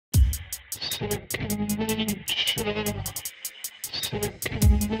Second nature,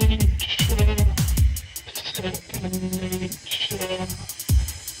 second nature, second nature,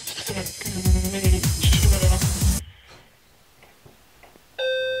 second nature.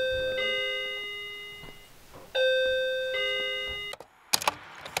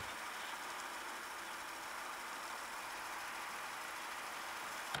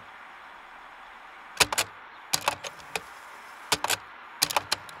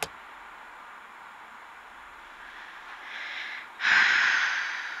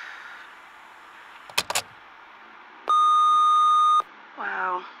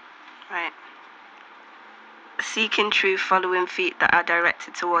 Wow. Right. Seeking truth, following feet that are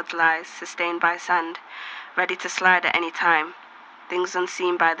directed towards lies, sustained by sand, ready to slide at any time. Things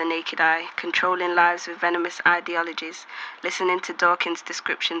unseen by the naked eye, controlling lives with venomous ideologies, listening to Dawkins'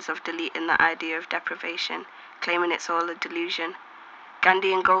 descriptions of deleting the idea of deprivation, claiming it's all a delusion.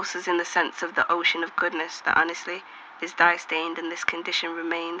 Gandhi engulfs us in the sense of the ocean of goodness that honestly is dye-stained and this condition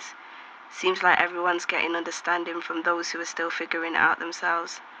remains. Seems like everyone's getting understanding from those who are still figuring it out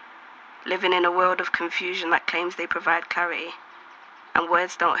themselves. Living in a world of confusion that claims they provide clarity. And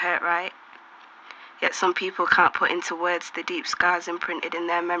words don't hurt, right? Yet some people can't put into words the deep scars imprinted in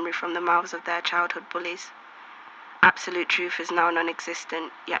their memory from the mouths of their childhood bullies. Absolute truth is now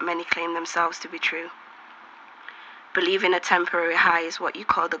non-existent, yet many claim themselves to be true. Believing a temporary high is what you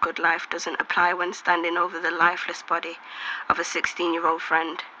call the good life doesn't apply when standing over the lifeless body of a 16-year-old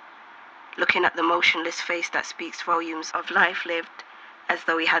friend, looking at the motionless face that speaks volumes of life lived as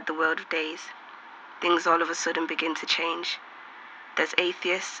though he had the world of days. Things all of a sudden begin to change. There's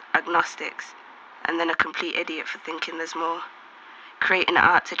atheists, agnostics, and then a complete idiot for thinking there's more. Creating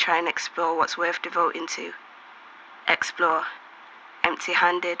art to try and explore what's worth devoting to. Explore.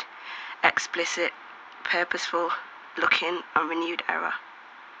 Empty-handed, explicit, purposeful, looking on renewed error.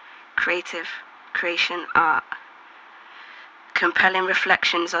 Creative, creation, art. Compelling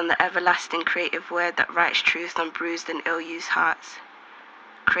reflections on the everlasting creative word that writes truth on bruised and ill-used hearts.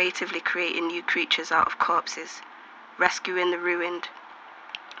 Creatively creating new creatures out of corpses. Rescuing the ruined.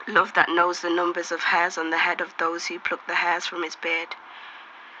 Love that knows the numbers of hairs on the head of those who pluck the hairs from his beard.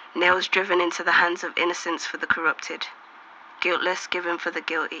 Nails driven into the hands of innocence for the corrupted. Guiltless given for the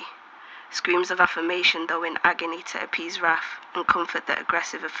guilty. Screams of affirmation though in agony to appease wrath and comfort the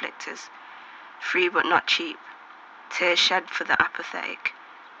aggressive afflictors. Free but not cheap. Tears shed for the apathetic.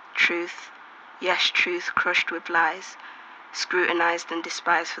 Truth, yes, truth crushed with lies. Scrutinized and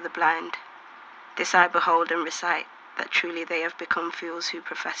despised for the blind. This I behold and recite, that truly they have become fools who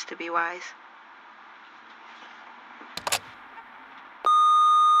profess to be wise.